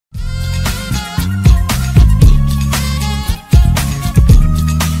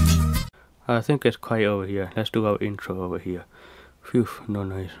I think it's quiet over here. Let's do our intro over here. Phew, no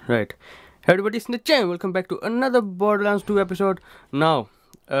noise. Right. Hey everybody, it's the channel. Welcome back to another Borderlands 2 episode. Now,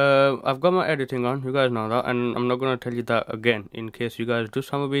 I've got my editing on. You guys know that. And I'm not going to tell you that again. In case you guys just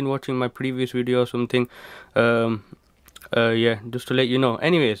haven't been watching my previous video or something. Yeah, just to let you know.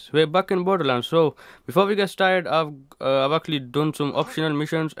 Anyways, we're back in Borderlands. So, before we get started, I've actually done some optional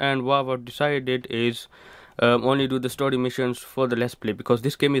missions. And what I've decided is only do the story missions for the Let's Play. Because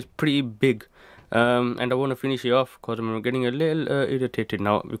this game is pretty big. And I want to finish it off because I'm getting a little irritated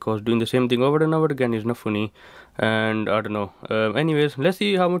now because doing the same thing over and over again is not funny, and I don't know. Anyways, let's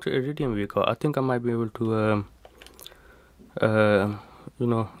see how much iridium we got. I think I might be able to you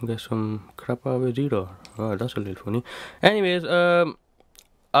know, get some crap out of 0. Oh, that's a little funny. Anyways,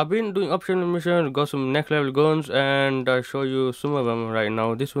 I've been doing optional missions, got some next level guns, and I'll show you some of them right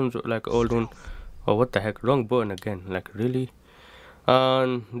now. This one's like old one. Oh, what the heck, wrong button again, like really?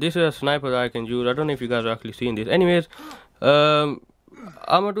 And this is a sniper that I can use. I don't know if you guys are actually seeing this. Anyways, I'm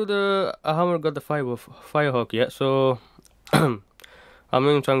gonna do the I haven't got the Firehawk yet, so I'm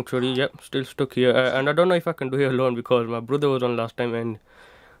in Sanctuary. Yep, still stuck here, and I don't know if I can do it alone because my brother was on last time and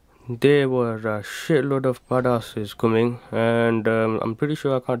there were a shitload of badasses coming, and I'm pretty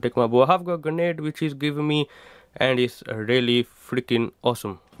sure I can't take my bow. I have got a grenade which he's giving me, and it's really freaking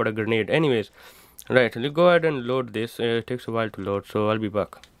awesome for a grenade. Anyways. Right, let's go ahead and load this. It takes a while to load, so I'll be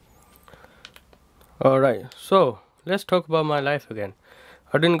back. Alright, so let's talk about my life again.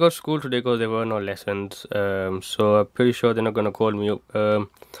 I didn't go to school today because there were no lessons, so I'm pretty sure they're not gonna call me up.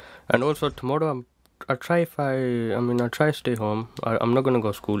 And also tomorrow I'll try to stay home. I'm not gonna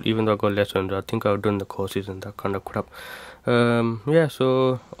go to school even though I got lessons. I think I've done the courses and that kind of crap. Yeah,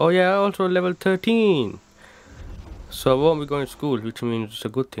 so oh yeah, also level 13. So I won't be going to school, which means it's a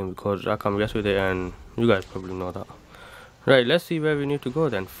good thing because I come yesterday and you guys probably know that. Right, let's see where we need to go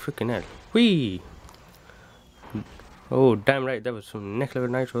then. Freaking hell. Whee! Oh, damn right, that was some next level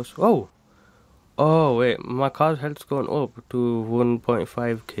nitros. Oh! Oh, wait, my car's health's gone up to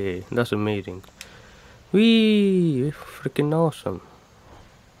 1.5k. That's amazing. Whee! Freaking awesome.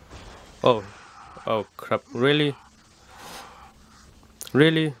 Oh. Oh, crap. Really?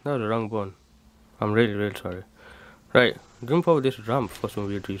 Really? That was the wrong button. I'm really, really sorry. Right, jump over this ramp for some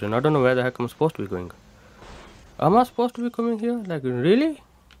weird reason. I don't know where the heck I'm supposed to be going. Am I supposed to be coming here? Like, really?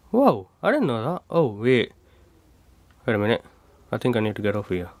 Whoa, I didn't know that. Oh, wait. Wait a minute. I think I need to get off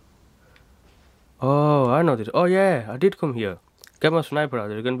here. Oh, I know this. Oh, yeah, I did come here. Get my sniper out.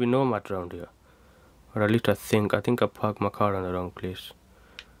 There's gonna be nomads around here. Or at least I think. I parked my car in the wrong place.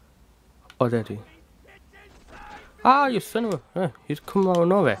 Oh, there it is. Ah, you son of a... he's come out of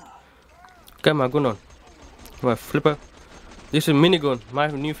nowhere. Get my gun on. My flipper. This is minigun, my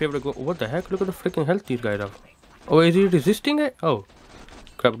new favorite gun. What the heck? Look at the freaking health these guys have. Oh, is he resisting it? Oh,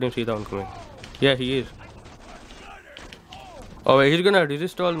 crap! Didn't see that one coming. Yeah, he is. Oh, wait, he's gonna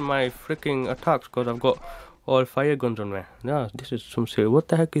resist all my freaking attacks because I've got all fire guns on me. Yeah, this is some serious. What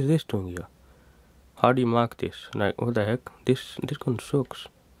the heck is this doing here? How do you mark this? Like, what the heck? This gun sucks.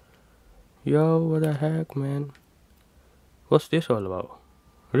 Yo, what the heck, man? What's this all about?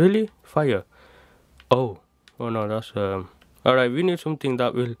 Really? Fire? Oh. Oh no, that's alright, we need something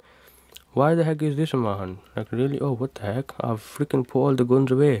that will... Why the heck is this in my hand? Like, really? Oh, what the heck? I've freaking put all the guns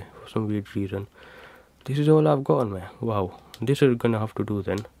away for some weird reason. This is all I've got on me. Wow. This is gonna have to do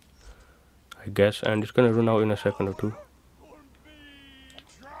then, I guess, and it's gonna run out in a second or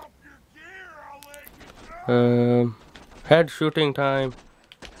two. Head shooting time.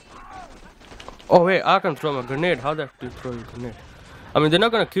 Oh wait, I can throw a grenade. How the heck do you throw a grenade? I mean, they're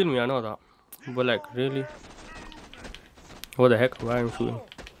not gonna kill me, I know that. But like, really? What the heck? Why am I shooting?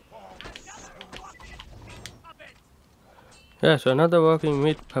 Yes, another working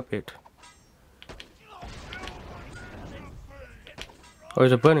meat puppet. Oh,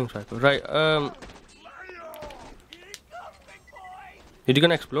 it's a burning cycle. Right, is he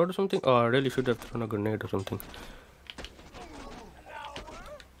gonna explode or something? Oh, I really should have thrown a grenade or something.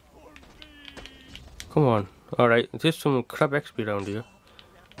 Come on. Alright, there's some crap XP around here.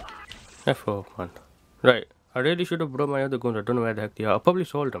 F4, man. Right. I really should have brought my other guns. I don't know where the heck they are. I probably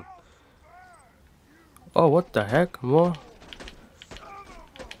sold them. Oh, what the heck? More?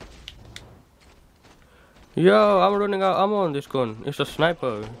 Yo, I'm running out of ammo on this gun. It's a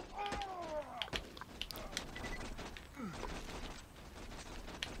sniper.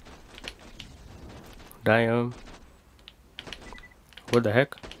 Damn. What the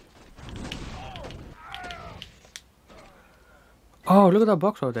heck? Oh, look at that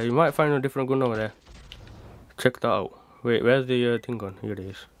box out there. You might find a different gun over there. Check that out. Wait, where's the thing gone? Here it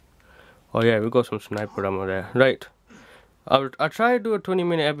is. Oh yeah, we got some sniper ammo there. Right. I'll try to do a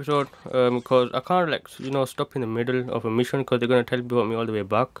 20-minute episode because I can't like stop in the middle of a mission because they're gonna teleport me all the way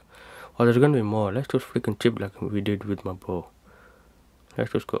back. Or there's gonna be more. Let's just freaking chip like we did with my bow.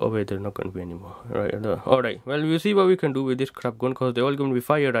 Let's just go. Oh wait, there's not gonna be any more. Right. Alright. Well, we'll see what we can do with this crap gun because they're all gonna be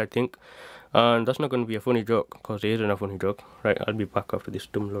fired, I think. And that's not gonna be a funny joke because there isn't a funny joke. Right. I'll be back after this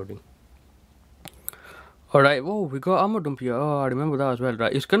dumb loading. Alright. Whoa, we got armor dump here. Oh, I remember that as well.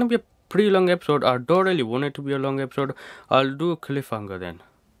 Right. It's gonna be a pretty long episode. I don't really want it to be a long episode. I'll do a cliffhanger then.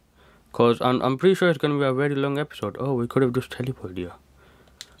 Cause I'm pretty sure it's gonna be a very long episode. Oh, we could have just teleported here.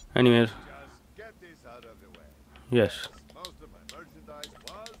 Anyways. Just get this out of the way. Yes. Most of my merchandise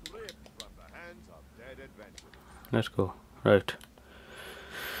was ripped from the hands of dead adventurers. Let's go. Right.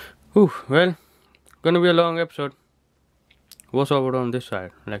 Whew, well, gonna be a long episode. What's over on this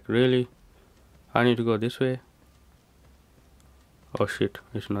side? Like really? I need to go this way. Oh shit,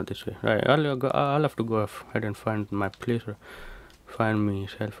 it's not this way. Right, I'll have to go ahead and find my place or find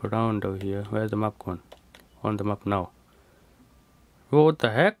myself around over here. Where's the map gone? On the map now. What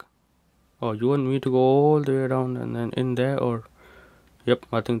the heck? Oh, you want me to go all the way around and then in there or? Yep,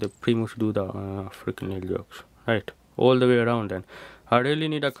 I think they pretty much do the freaking little jokes. Right, all the way around then. I really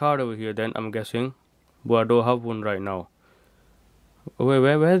need a car over here then, I'm guessing. But I don't have one right now.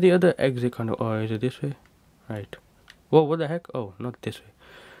 Where's the other exit kind of? Oh, is it this way? Right. Whoa, what the heck? Oh, not this way.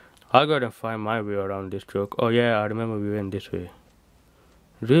 I gotta find my way around this joke. Oh yeah, I remember we went this way.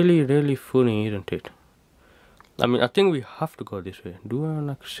 Really, really funny, isn't it? I mean, I think we have to go this way. Do I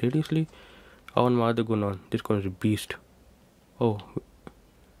like seriously? I want my other gun on. This gun is a beast. Oh.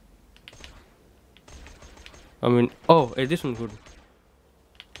 I mean, oh, hey, this one's good.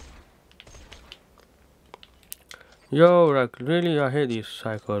 Yo, like, really, I hate these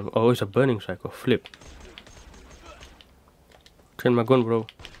cycles. Oh, it's a burning cycle. Flip. Turn my gun, bro.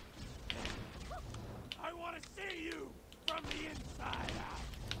 I want to see you from the inside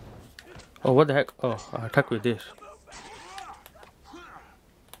out. Oh, what the heck? Oh, I attack with this.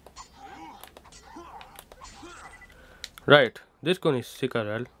 Right, this gun is sick as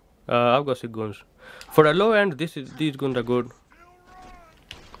well. I've got sick guns. For the low end, these guns are good.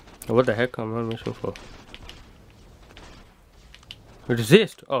 Oh, what the heck am I missing for?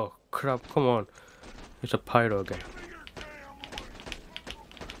 Resist! Oh crap, come on. It's a pyro again.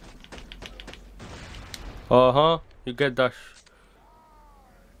 You get that.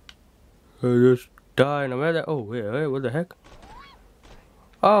 I just die and where the oh wait, what the heck?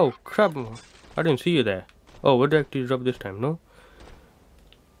 Oh crap, I didn't see you there. Oh, what the heck did you drop this time? No?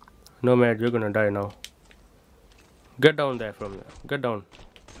 No man, you're gonna die now. Get down there from there. Get down.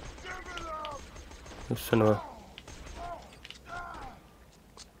 Son of a...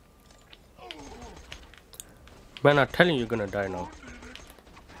 Man, I'm telling you, you're gonna die now.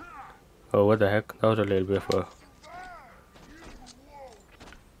 Oh, what the heck? That was a little bit of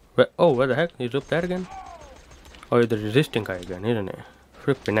a... Oh, what the heck? He's up there again? Oh, he's the resisting guy again, isn't it?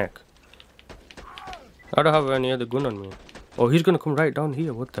 Flipping neck. I don't have any other gun on me. Oh, he's gonna come right down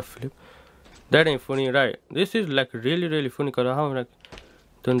here. What the flip? That ain't funny, right? This is like really, really funny because I haven't like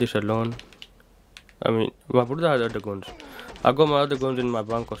done this alone. I mean, why would I have other guns? I got my other guns in my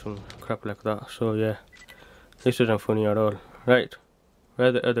bank or some crap like that. So yeah, this isn't funny at all. Right?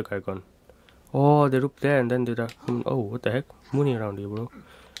 Where's the other guy gone? Oh, they're up there and then they're... oh, what the heck? Money around here, bro.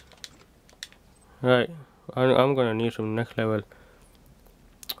 Right. I'm gonna need some next level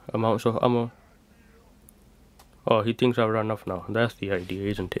amounts of ammo. Oh, he thinks I've run off now. That's the idea,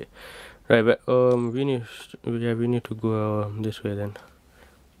 isn't it? Right, but we need to go this way then.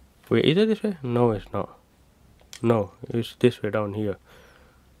 Wait, is it this way? No, it's not. No, it's this way down here.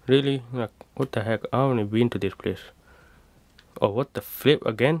 Really? Like, what the heck? I haven't been to this place. Oh, what the flip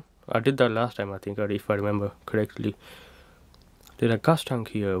again? I did that last time, I think, if I remember correctly. There's a gas tank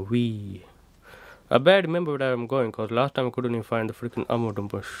here. Wee. I better remember where I'm going, because last time I couldn't even find the freaking ammo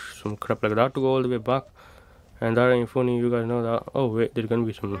dump or some crap like that to go all the way back. And that ain't funny, you guys know that. Oh, wait, there's gonna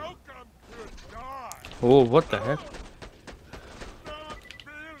be some... Oh, what the heck?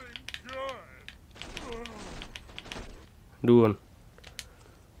 Do one.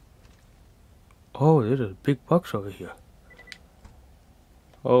 Oh, there's a big box over here.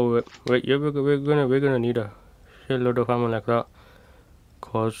 Oh wait, yeah, we're gonna need a shitload of ammo like that,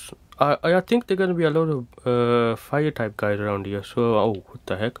 cause I think there's gonna be a lot of fire type guys around here. So oh, what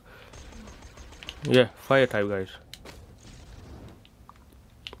the heck? Yeah, fire type guys.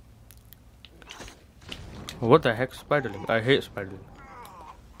 What the heck, spiderling? I hate spiderling.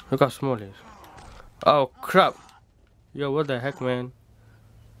 Look how small he is. Oh crap! Yo, what the heck, man?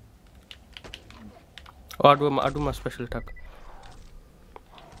 Oh, I do my special attack.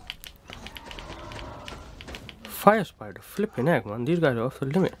 fire spider. Flipping heck, man. These guys are off the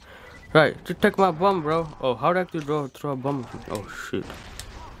limit. Right, just take my bomb, bro. Oh, how did I actually throw a bomb? Oh, shit.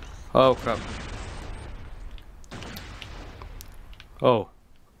 Oh, crap. Oh.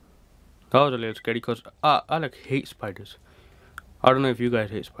 That was a little scary because I like hate spiders. I don't know if you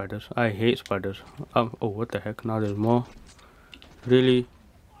guys hate spiders. I hate spiders. Oh, what the heck? Now there's more. Really?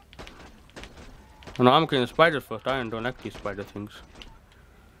 Oh, no, I'm killing spiders first. I don't like these spider things.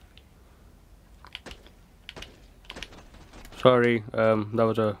 Sorry, that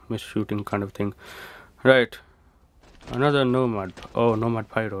was a misshooting kind of thing. Right. Another nomad. Oh, nomad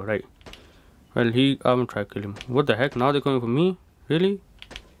pyro, right. Well, I'm gonna try to kill him. What the heck? Now they're coming for me? Really?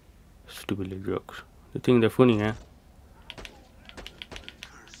 Stupid little jokes. They think they're funny, eh?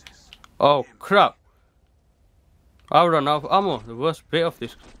 Oh, crap. I've run out of ammo. The worst bit of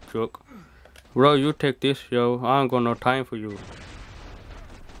this joke. Bro, you take this, yo. I ain't got no time for you.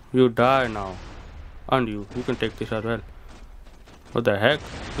 You die now. And you can take this as well. What the heck?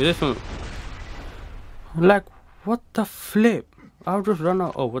 Is this one? Like, what the flip? I've just run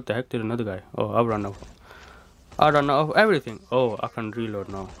out. Oh, what the heck? There's another guy. Oh, I've run out. I run out of everything. Oh, I can reload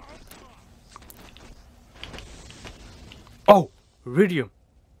now. Oh, iridium.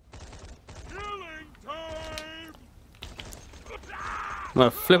 My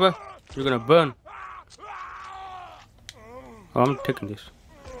flipper, you're gonna burn. Oh, I'm taking this.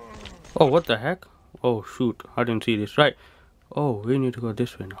 Oh, what the heck? Oh, shoot. I didn't see this. Right. Oh, we need to go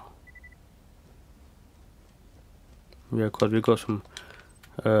this way now. Yeah, because we got some.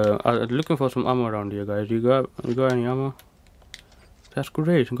 I'm looking for some ammo around here, guys. You got any ammo? That's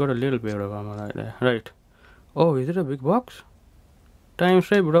great. You got a little bit of ammo right there. Right. Oh, is it a big box? Time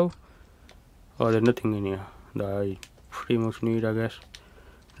straight, bro. Oh, there's nothing in here that I pretty much need, I guess.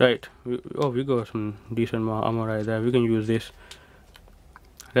 Right. We got some decent ammo right there. We can use this.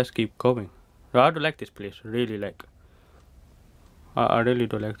 Let's keep going. I do like this place. Really like. I really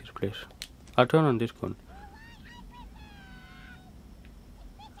do like this place. I'll turn on this gun.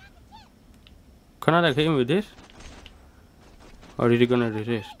 Can I like hit him with this? Or is he gonna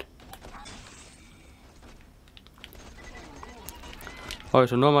resist? Oh,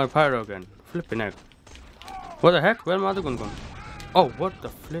 it's a normal pyro again. Flipping heck. What the heck? Where my other gun gone? Oh, what the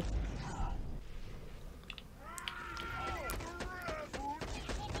flip?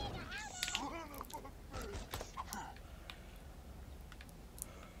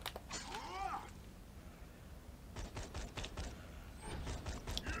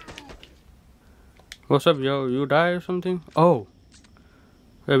 What's up, yo? You die or something? Oh.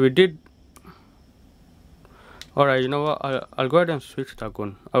 Yeah, we did. Alright, you know what? I'll go ahead and switch that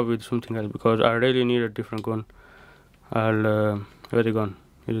gun up with something else because I really need a different gun. Where's it gone?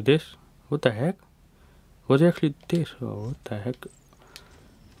 Is it this? What the heck? Was it actually this? Oh, what the heck?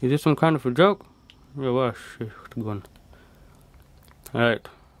 Is this some kind of a joke? Yeah, what a shit gun. Alright.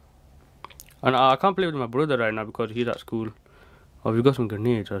 And I can't play with my brother right now because he's at school. Oh, we got some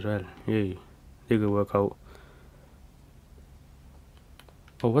grenades as well. Yay. They could work out.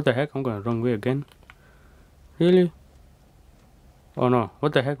 Oh, what the heck? I'm going the wrong way again. Really? Oh no.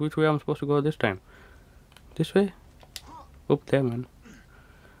 What the heck? Which way am I supposed to go this time? This way? Up there, man.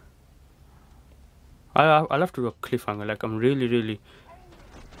 I'll have to do a cliffhanger. Like,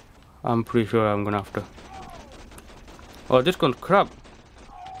 I'm pretty sure I'm gonna have to. Oh, this gun's crap.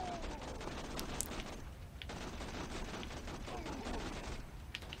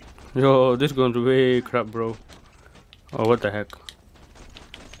 Yo, this gun's way crap, bro. Oh, what the heck?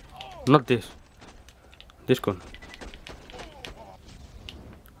 Not this. This gun.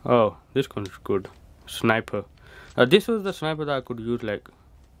 Oh, this gun's good. Sniper. This was the sniper that I could use, like,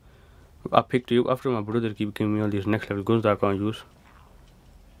 I picked it up after my brother keep giving me all these next level guns that I can't use.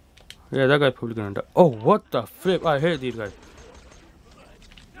 Yeah, that guy's probably gonna die. Oh, what the flip? I hate these guys.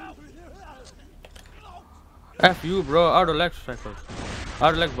 F you, bro. I don't like cycles. I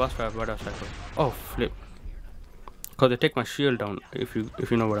don't like boss fight, but I cycle. Oh, flip. Cause they take my shield down, if you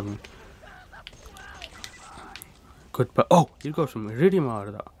know what I mean. Good, but oh, you got some iridium out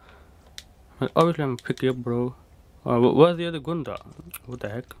of that. Well, obviously, I'm gonna pick you up, bro. Where's the other gun that? What the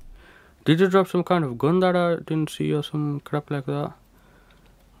heck? Did you drop some kind of gun that I didn't see or some crap like that?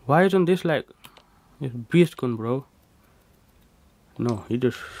 Why isn't this like this beast gun, bro? No, he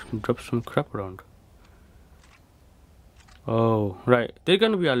just dropped some crap around. Oh, right. There's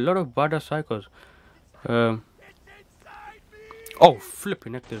gonna be a lot of badass cycles. Oh,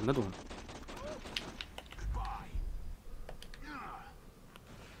 flipping heck, there's another one.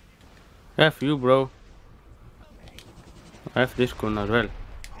 F you, bro. F this gun as well.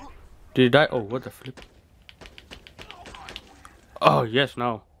 Did he die? Oh, what the flip? Oh, yes,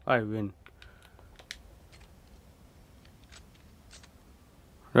 now I win.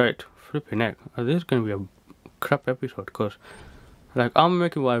 Right, flipping heck. This is gonna be a crap episode, cause like I'm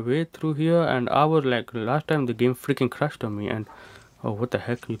making my way through here, and I was like, last time the game freaking crashed on me, and oh, what the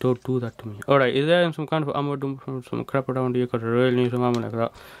heck, you don't do that to me. Alright, is there some kind of ammo, some crap around here, cause I really need some ammo like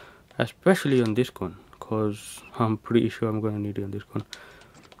that, especially on this gun, cause I'm pretty sure I'm gonna need it on this gun.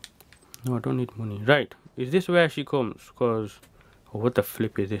 No, I don't need money. Right, is this where she comes? Cause oh, what the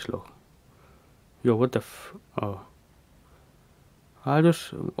flip is this, look? Yo, what the oh.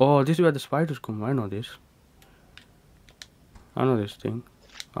 Oh, this is where the spiders come. I know this. I know this thing.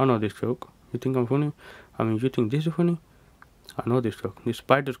 I know this joke. You think I'm funny? I mean, you think this is funny? I know this joke. The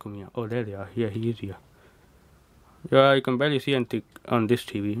spiders come here. Oh, there they are. Yeah, he is here. Yeah, you can barely see anything on this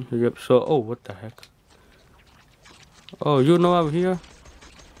TV. Yep, so, oh, what the heck? Oh, you know I'm here?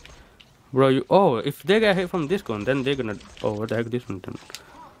 Bro, oh, if they get hit from this gun, then they're gonna, oh, what the heck, this one then?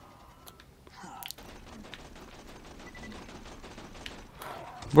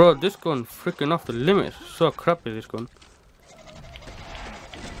 Bro, this gun freaking off the limits. So crappy, this gun.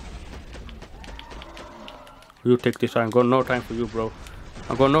 You take this. I ain't got no time for you, bro.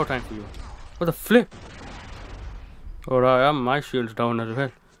 I got no time for you. What the flip? Alright, my shield's down as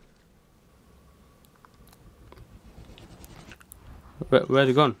well. Where's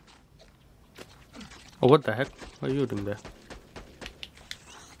he gone? Oh, what the heck? What are you doing there?